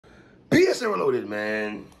PSA Reloaded,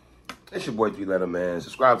 man. It's your boy 3-Letter, man.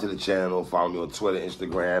 Subscribe to the channel. Follow me on Twitter,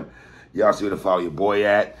 Instagram. Y'all see where to follow your boy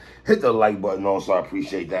at. Hit the like button also. I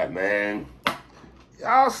appreciate that, man.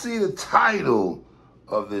 Y'all see the title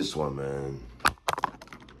of this one, man.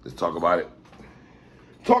 Let's talk about it.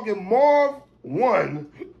 Talking Marvwon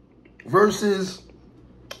versus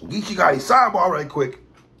Geechi Gotti. Sidebar right quick.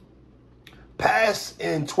 Pass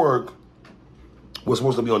and Twerk was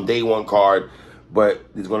supposed to be on day 1 card, but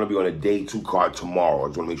it's going to be on a day 2 card tomorrow. I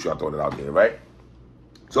just want to make sure I throw that out there, right?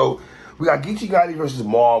 So we got Geechi Gotti versus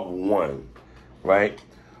Marvwon, right?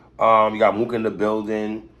 You got Mook in the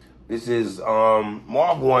building. This is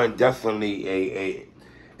Marvwon, definitely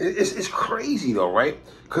it's crazy though, right?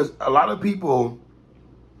 Because a lot of people,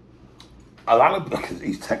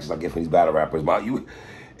 these texts I get from these battle rappers about you.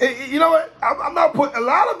 You know what? I'm not putting a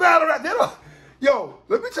lot of battle rappers. Yo,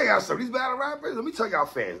 let me tell y'all something. These battle rappers, let me tell y'all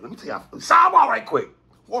fans. Let me tell y'all. Sidebar right quick.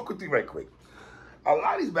 Walk with me right quick. A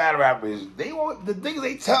lot of these battle rappers, they want the things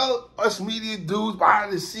they tell us media dudes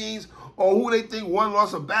behind the scenes on who they think won,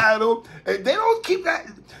 lost a battle, and they don't keep that.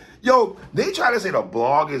 Yo, they try to say the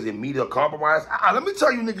bloggers and media compromise. Let me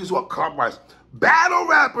tell you niggas who are compromised. Battle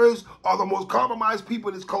rappers are the most compromised people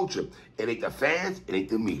in this culture. It ain't the fans, it ain't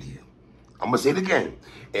the media. I'm going to say it again.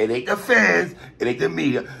 It ain't the fans, it ain't the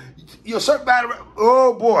media. Yo, certain battle rap,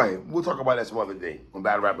 oh boy, we'll talk about that some other day when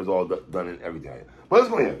battle rappers all done and everything. But let's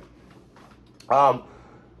go here.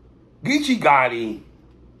 Geechi Gotti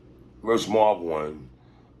versus Marvwon.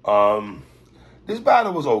 This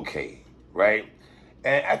battle was okay, right?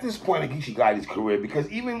 And at this point in Geechi Gotti's career, because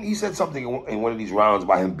even he said something in one of these rounds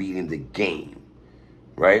about him beating the game,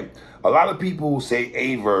 right? A lot of people say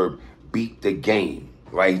Averb beat the game,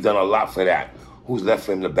 right? He's done a lot for that. Who's left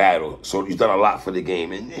for him to battle? So he's done a lot for the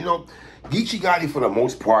game. And, you know, Geechi Gotti, for the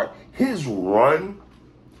most part, his run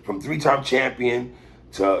from 3-time champion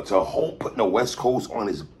to putting the West Coast on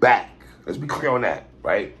his back. Let's be clear on that,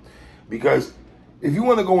 right? Because if you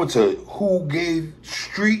want to go into who gave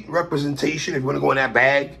street representation, if you want to go in that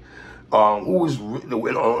bag, who was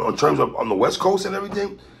in terms of on the West Coast and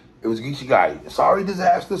everything, it was Geechi Gotti. Sorry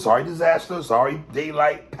Disaster, sorry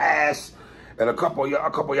Daylight, Pass, and a couple of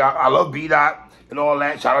y'all. I love B-Dot and all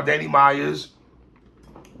that. Shout out Danny Myers.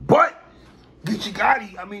 But Geechi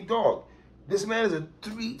Gotti, I mean, dog, this man is a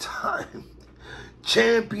 3-time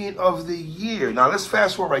champion of the year. Now let's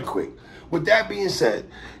fast forward right quick. With that being said,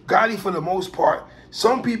 Gotti, for the most part,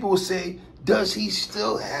 some people will say, does he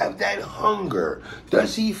still have that hunger?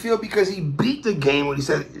 Does he feel because he beat the game, what he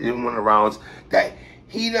said in one of the rounds, that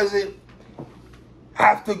he doesn't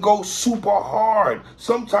have to go super hard?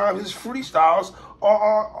 Sometimes his freestyles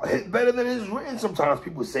are hit better than his written. Sometimes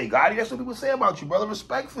people say, Gotti, that's what people say about you, brother,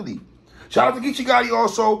 respectfully. Shout out to Geechi Gotti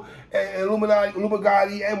also, and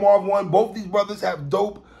Gotti and Marvwon. Both these brothers have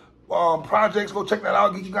dope projects. Go check that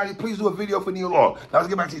out. Geechi Gotti, please do a video for Neil Long. Now let's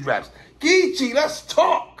get back to these raps. Geechi, let's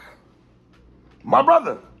talk. My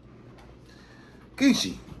brother.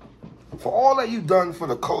 Geechi, for all that you've done for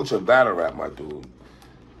the culture of battle rap, my dude,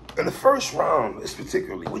 in the first round,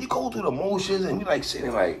 particularly, when you go through the motions and you're like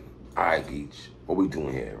sitting like, all right, Geech, what we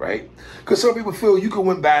doing here, right? Because some people feel you can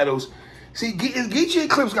win battles. See, Geechi and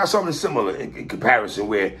Clips got something similar in comparison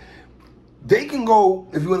where they can go,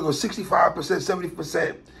 if you want to go 65%,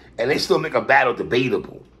 70%, and they still make a battle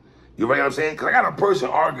debatable. You know what I'm saying? Because I got a person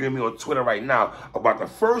arguing me on Twitter right now about the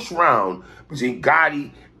first round between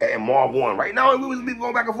Gotti and Marvwon. Right now, we was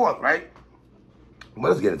going back and forth, right? But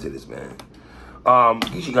let's get into this, man.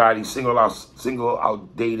 Geechi Gotti single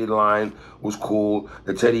outdated line was cool.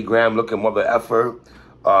 The Teddy Graham looking mother effer.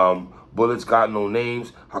 Bullets got no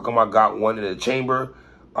names. How come I got one in the chamber?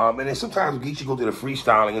 And then sometimes Geechi go through the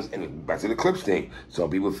freestyling and back to the Clips thing. Some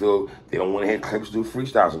people feel they don't want to hear Clips do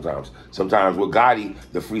freestyle sometimes. Sometimes with Gotti,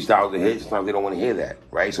 the freestyles are hit. Sometimes they don't want to hear that,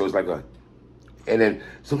 right? So it's like a... And then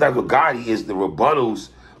sometimes with Gotti is the rebuttals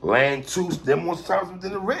land too. Then most times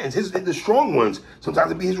than the written. The strong ones,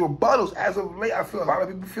 sometimes it be his rebuttals. As of late, I feel a lot of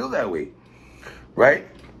people feel that way, right?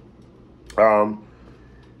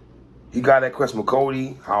 He got that Quest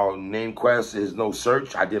McCody, how name Quest is no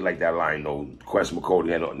search. I did like that line, no Quest McCody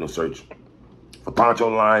had no search. The Poncho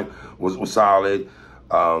line was solid.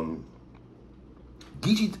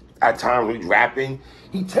 Geechi, at times when he's rapping,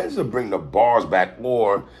 he tends to bring the bars back,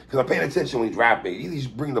 or, because I'm paying attention when he's rapping, either he's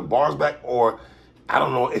bringing the bars back, or I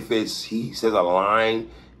don't know if it's, he says a line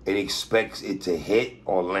and he expects it to hit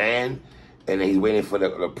or land, and then he's waiting for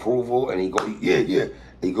the approval, and he goes, yeah.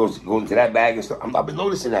 He goes into that bag and stuff. I've been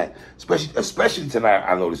noticing that, especially tonight.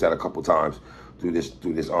 I noticed that a couple times through this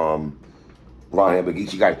round here. But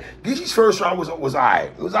Geechi's first round was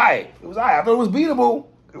alright. It was alright. I thought it was beatable.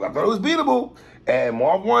 And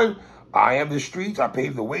Marvwon, I Am the Streets, I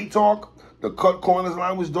Paved the Way talk. The Cut Corners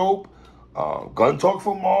line was dope. Gun talk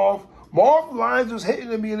from Marv. Marv lines was hitting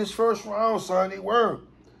to me in his first round, son. They were.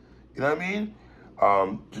 You know what I mean?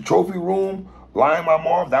 The Trophy Room, line by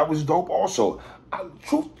Marv, that was dope also.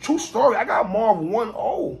 True story, I got Marv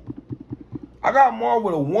 1-0. I got Marv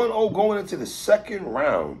with a 1-0 going into the second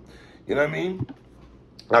round. You know what I mean?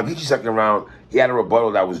 Now, Geechi second round, he had a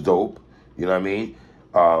rebuttal that was dope. You know what I mean?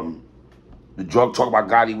 The drug talk about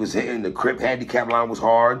Gotti was hitting. The Crip handicap line was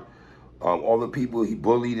hard. All the people he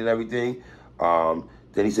bullied and everything.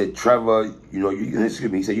 Then he said, Trevor, you know,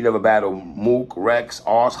 excuse me, he said, you never battled Mook, Rex,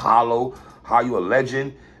 Oz, Hollow, how you a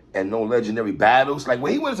legend, and no legendary battles. Like,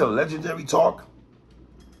 when he went into legendary talk,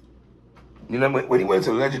 you know, when he went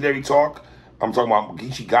into legendary talk, I'm talking about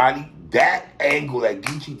Geechi Gotti, that angle that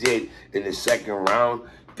Geechi did in the second round,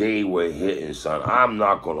 they were hitting, son. I'm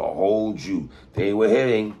not going to hold you. They were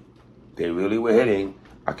hitting. They really were hitting.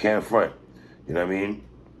 I can't front. You know what I mean?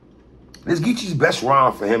 This Geechi's best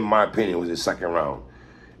round for him, in my opinion, was his second round.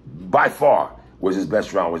 By far, was his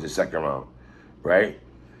best round, was his second round. Right?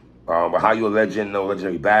 But how you a legend, no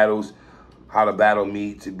legendary battles. How to battle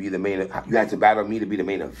me to be the main, you had to battle me to be the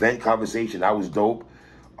main event conversation. That was dope.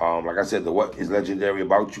 Like I said, the what is legendary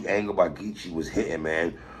about you angle by Geechi was hitting,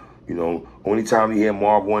 man. You know, only time you hear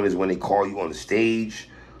Marvwon is when they call you on the stage.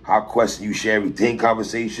 How question you share everything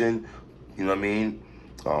conversation. You know what I mean?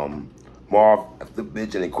 Marv, the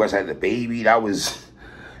bitch, and then Quest had the baby. That was,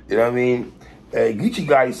 you know what I mean? Geechi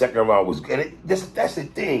Gotti's second round was, and that's the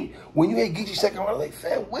thing. When you hear Geechi second round, like,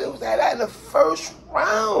 fam, where was that at in the first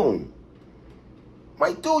round?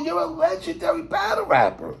 My dude, you're a legendary battle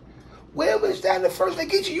rapper. Where was that in the first? Like,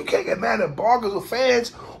 Geechi, you can't get mad at bloggers or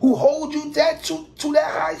fans who hold you that to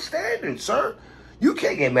that high standard, sir. You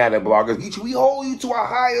can't get mad at bloggers, Geechi. We hold you to a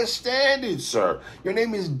higher standard, sir. Your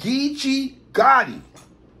name is Geechi Gotti.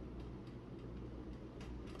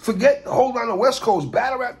 Forget the hold on the West Coast,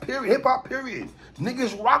 battle rap period, hip hop period.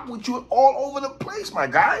 Niggas rock with you all over the place, my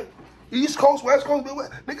guy. East Coast, West Coast,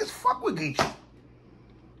 Midwest. Niggas fuck with Geechi.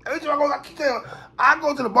 Every time I keep telling you, I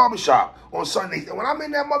go to the barbershop on Sundays, and when I'm in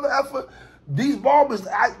that mother effer, these barbers,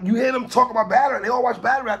 you hear them talk about battle, and they all watch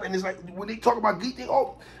battle rap, and it's like, when they talk about Geechi,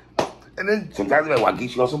 oh, and then sometimes they're like, why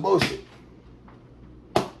Geechi on some bullshit?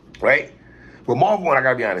 Right? But Marvwon, I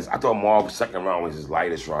gotta be honest, I thought Marv's second round was his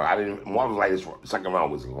lightest round. Marv's lightest second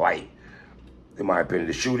round was light, in my opinion.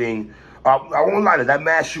 The shooting, I won't lie to that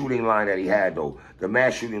mass shooting line that he had though, the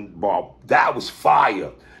mass shooting bar, that was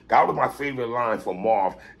fire. That was my favorite line for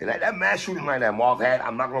Marv. And that mass shooting line that Marv had,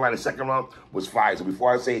 I'm not gonna lie, the second round was fire. So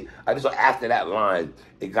before I say, I just saw after that line,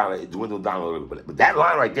 it dwindled down a little bit. But that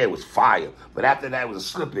line right there was fire. But after that, it was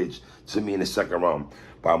a slippage to me in the second round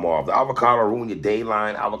by Marv. The avocado ruin your day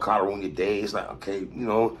line, avocado ruin your day. It's like, okay, you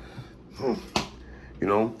know.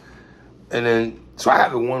 And then, so I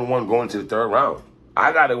have the 1-1 going to the third round.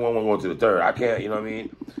 I got it 1-1 going to the third. I can't, you know what I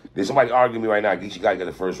mean? There's somebody arguing me right now. Geechi Gotti got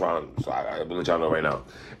the first round, so I gotta let y'all know right now.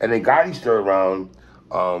 And then Gotti's third round,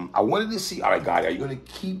 I wanted to see, all right, Gotti, are you going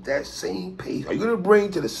to keep that same pace? Are you going to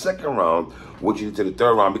bring to the second round what you did to the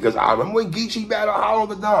third round? Because I remember when Geechi battled Hollow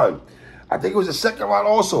the Don. I think it was the second round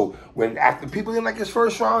also, when after people didn't like his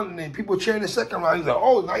first round, and then people cheering the second round, he's like,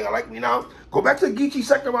 oh, now y'all like me now? Go back to Geechi's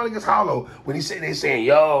second round against Hollow, when they're saying,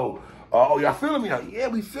 yo, oh, y'all feeling me now? Yeah,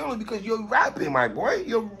 we feeling because you're rapping, my boy.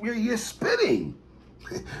 You're spitting.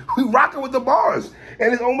 We rocking with the bars.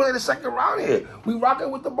 And it's almost in the second round here. We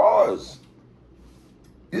rocking with the bars.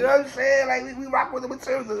 You know what I'm saying? Like, we rock with the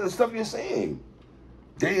material, the stuff you're saying.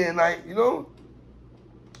 Day and night, you know?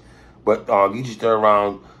 But Geechi's third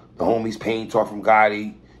round, the homies pain talk from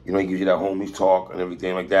Gotti. You know, he gives you that homies talk and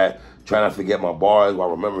everything like that. Trying to forget my bars while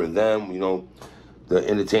remembering them, you know. The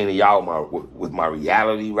entertaining y'all with my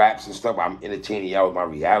reality raps and stuff. I'm entertaining y'all with my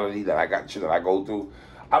reality that I got, shit that I go through.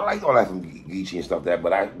 I liked all that from Geechi and stuff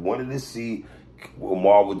but I wanted to see what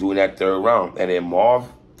Marv would do in that third round. And then Marv,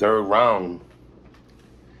 third round,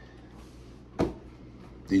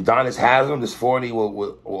 the Adonis Haslam, this 40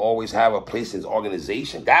 will always have a place in his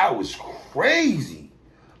organization. That was crazy.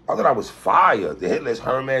 I thought that was fire. The Hitless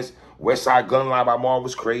Hermes, West Side Gun Line by Marv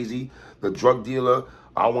was crazy. The drug dealer,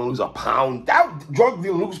 I want to lose a pound. That drug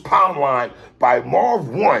dealer lose pound line by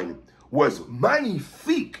Marvwon was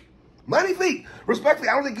magnifique. Magnifique. Respectfully,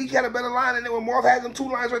 I don't think Geechi had a better line than when Marv had them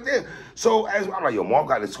two lines right there. So as I'm like, yo, Marv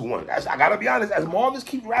got the 2-1. I gotta be honest, as Marv just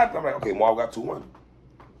keeps rapping, I'm like, okay, Marv got 2-1.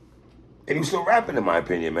 And he was still rapping, in my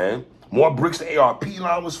opinion, man. More bricks, the ARP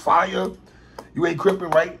line was fire. You ain't cripping,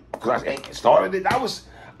 right? Because I ain't started it.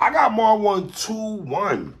 I got Marvwon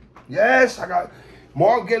 2-1. Yes, I got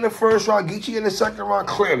Marv getting the first round, Geechi in the second round,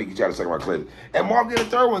 clearly. Geechi got the second round, clearly. And Marv getting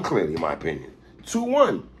the third one, clearly, in my opinion.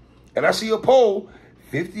 2-1. And I see a poll,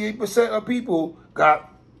 58% of people got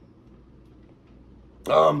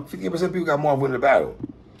 58% of people got Marv winning the battle.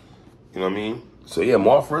 You know what I mean? So yeah,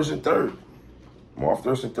 Marv first and third. Marv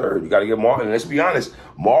first and third. You got to get Marv. And let's be honest,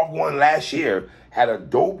 Marvwon last year had a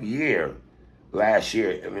dope year last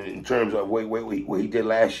year. I mean, in terms of what he did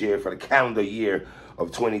last year for the calendar year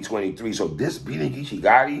of 2023. So this beating Geechi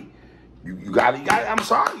Gotti, you got it. I'm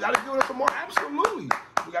sorry, you got to give it up to Marv. Absolutely,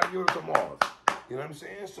 you got to give it up to Marv. You know what I'm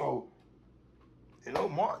saying? So, you know,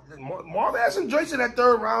 Marv had some joints in that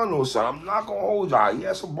third round or something. I'm not gonna hold y'all. He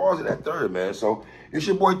had some balls in that third, man. So it's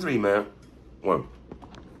your boy 3, man. 1.